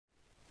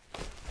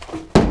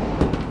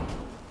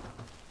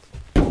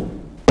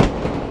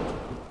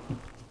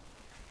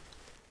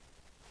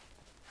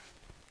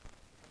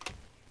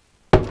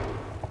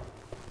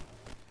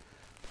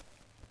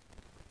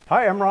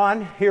Hi, I'm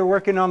Ron, here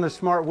working on the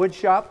Smart Wood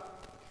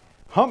Shop.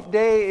 Hump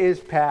day is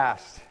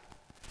past.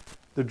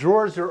 The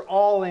drawers are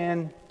all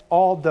in,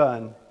 all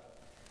done.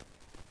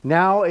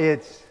 Now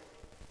it's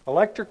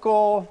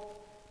electrical,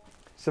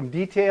 some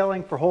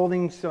detailing for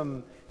holding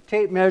some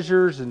tape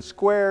measures and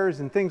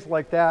squares and things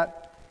like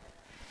that,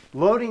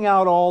 loading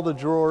out all the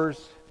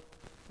drawers,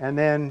 and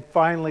then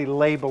finally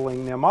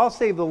labeling them. I'll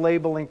save the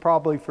labeling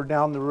probably for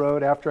down the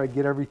road after I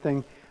get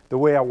everything the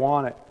way I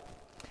want it.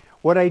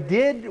 What I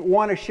did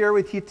want to share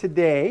with you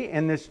today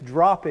in this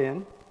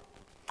drop-in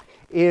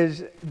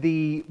is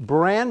the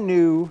brand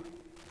new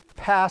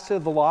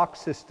passive lock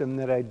system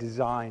that I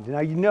designed. Now,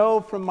 you know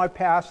from my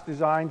past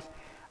designs,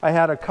 I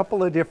had a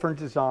couple of different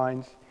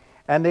designs,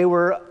 and they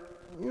were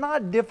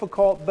not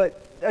difficult,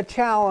 but a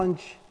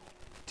challenge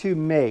to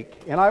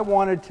make. And I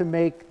wanted to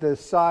make the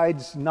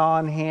sides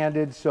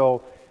non-handed,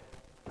 so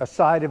a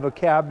side of a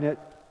cabinet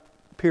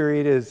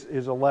period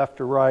is a left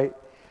or right.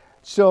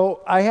 So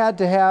I had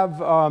to have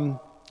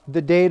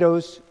the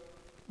dados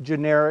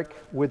generic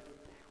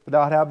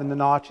without having the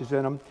notches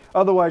in them.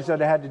 Otherwise,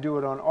 I'd have had to do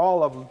it on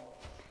all of them.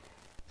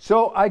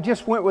 So I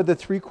just went with a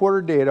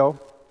 3/4 dado.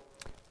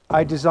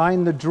 I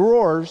designed the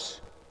drawers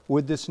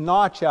with this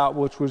notch out,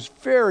 which was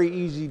very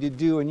easy to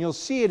do. And you'll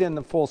see it in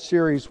the full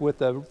series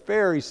with a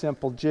very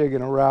simple jig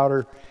and a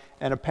router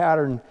and a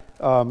pattern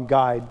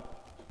guide.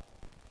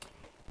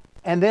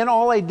 And then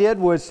all I did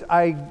was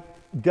I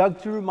dug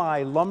through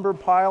my lumber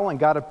pile and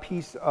got a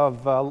piece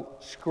of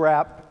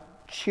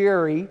scrap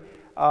cherry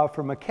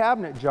from a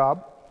cabinet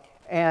job,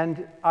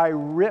 and I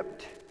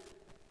ripped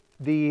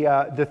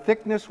the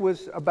thickness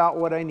was about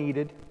what I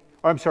needed,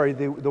 or I'm sorry,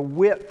 the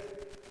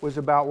width was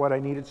about what I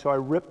needed, so I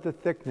ripped the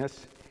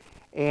thickness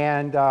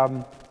and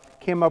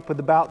came up with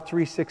about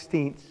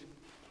 3/16,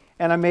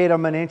 and I made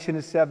them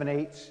 1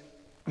 7/8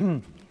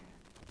 inches.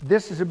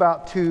 This is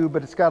about 2,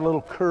 but it's got a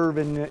little curve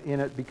in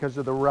it because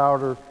of the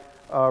router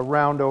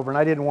round over, and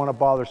I didn't want to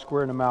bother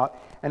squaring them out.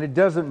 And it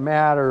doesn't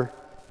matter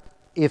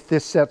if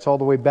this sets all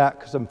the way back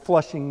because I'm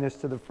flushing this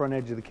to the front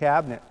edge of the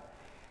cabinet.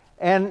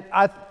 And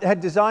I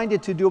had designed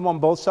it to do them on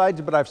both sides,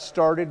 but I've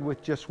started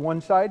with just one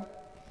side.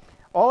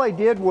 All I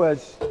did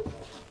was,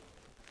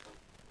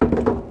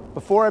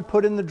 before I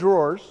put in the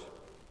drawers,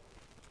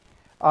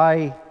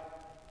 I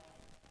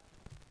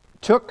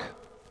took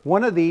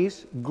one of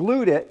these,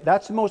 glued it.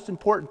 That's the most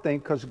important thing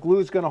because glue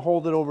is going to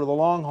hold it over the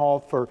long haul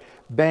for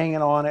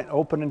banging on it,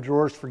 opening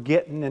drawers,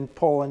 forgetting and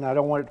pulling. I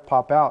don't want it to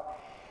pop out.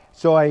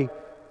 So I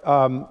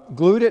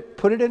glued it,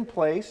 put it in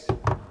place,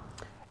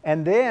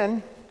 and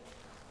then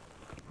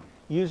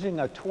using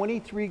a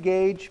 23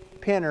 gauge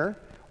pinner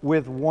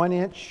with 1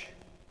 inch,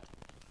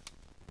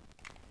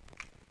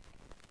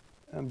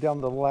 I'm down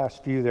to the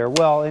last few there.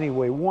 Well,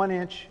 anyway, 1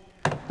 inch.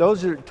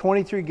 Those are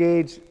 23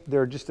 gauge.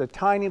 They're just a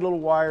tiny little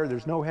wire.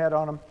 There's no head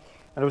on them.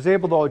 And I was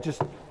able to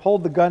just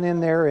hold the gun in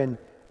there and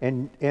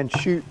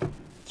shoot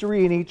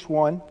 3 in each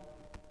one.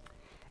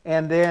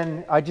 And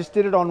then I just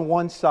did it on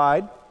one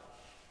side.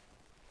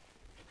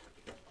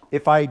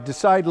 If I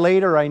decide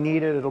later I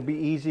need it, it'll be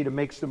easy to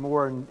make some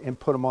more and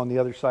put them on the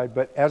other side.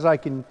 But as I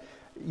can,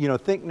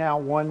 think now,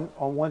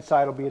 on one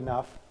side will be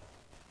enough.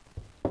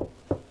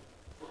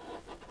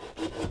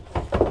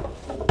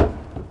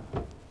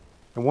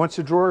 And once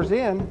the drawer's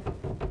in,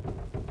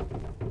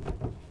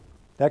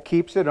 that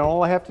keeps it, and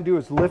all I have to do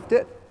is lift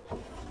it,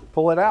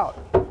 pull it out.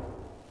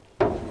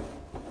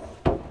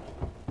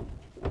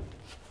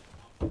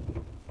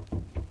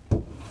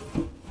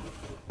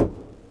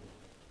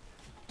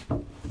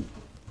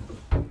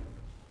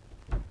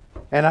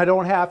 And I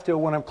don't have to,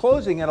 when I'm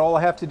closing it, all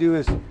I have to do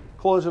is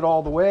close it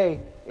all the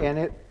way, and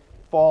it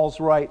falls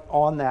right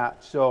on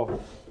that. So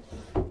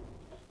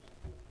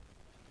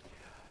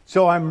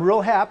I'm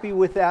real happy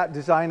with that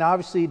design.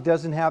 Obviously, it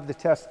doesn't have the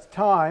test of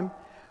time,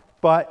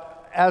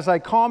 but as I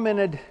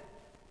commented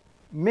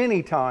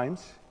many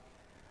times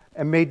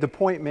and made the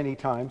point many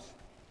times,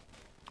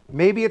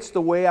 maybe it's the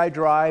way I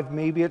drive,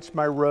 maybe it's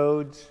my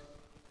roads.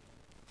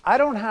 I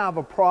don't have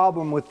a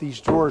problem with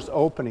these drawers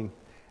opening.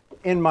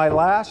 In my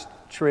last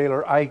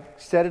trailer, I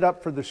set it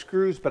up for the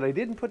screws, but I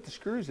didn't put the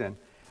screws in.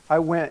 I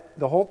went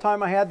the whole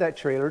time I had that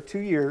trailer, 2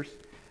 years,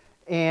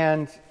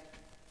 and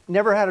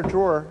never had a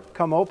drawer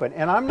come open.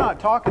 And I'm not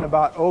talking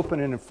about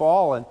opening and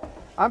falling.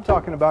 I'm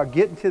talking about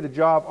getting to the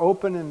job,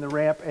 opening the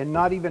ramp, and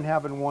not even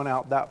having one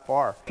out that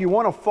far. If you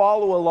want to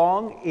follow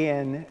along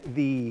in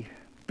the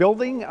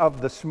building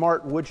of the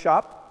Smart Wood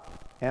Shop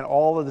and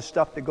all of the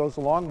stuff that goes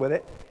along with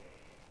it,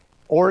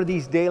 or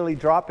these daily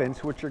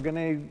drop-ins, which are going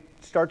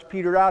to start to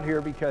peter out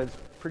here because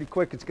pretty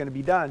quick it's going to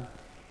be done,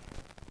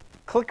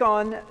 click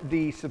on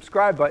the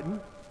subscribe button.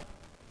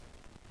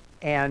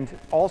 And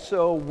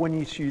also,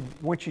 once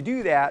you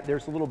do that,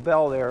 there's a little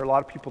bell there. A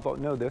lot of people don't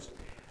know this.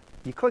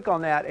 You click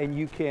on that and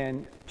you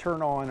can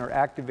turn on or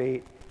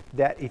activate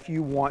that if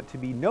you want to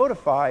be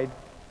notified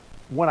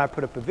when I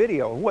put up a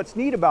video. And what's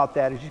neat about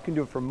that is you can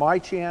do it from my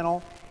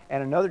channel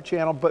and another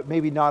channel, but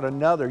maybe not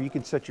another. You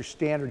can set your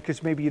standard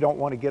because maybe you don't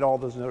want to get all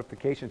those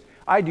notifications.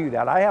 I do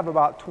that. I have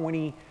about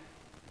 20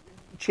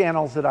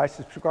 channels that I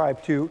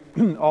subscribe to,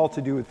 all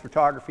to do with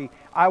photography.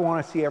 I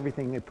want to see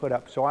everything they put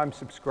up, so I'm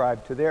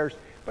subscribed to theirs.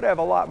 But I have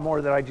a lot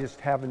more that I just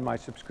have in my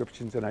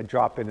subscriptions, and I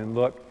drop in and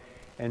look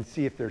and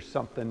see if there's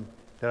something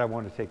that I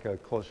want to take a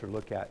closer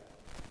look at.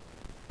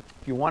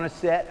 If you want a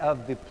set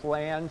of the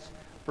plans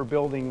for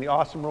building the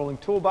awesome rolling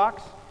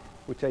toolbox,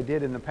 which I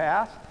did in the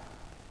past,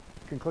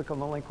 you can click on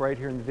the link right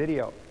here in the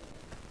video.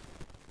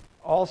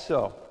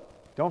 Also,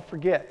 don't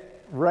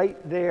forget, right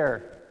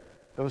there,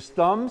 those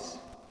thumbs,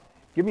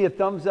 give me a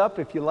thumbs up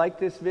if you like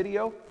this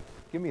video.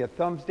 Give me a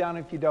thumbs down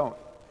if you don't.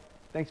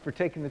 Thanks for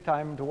taking the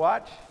time to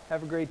watch.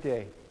 Have a great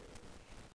day.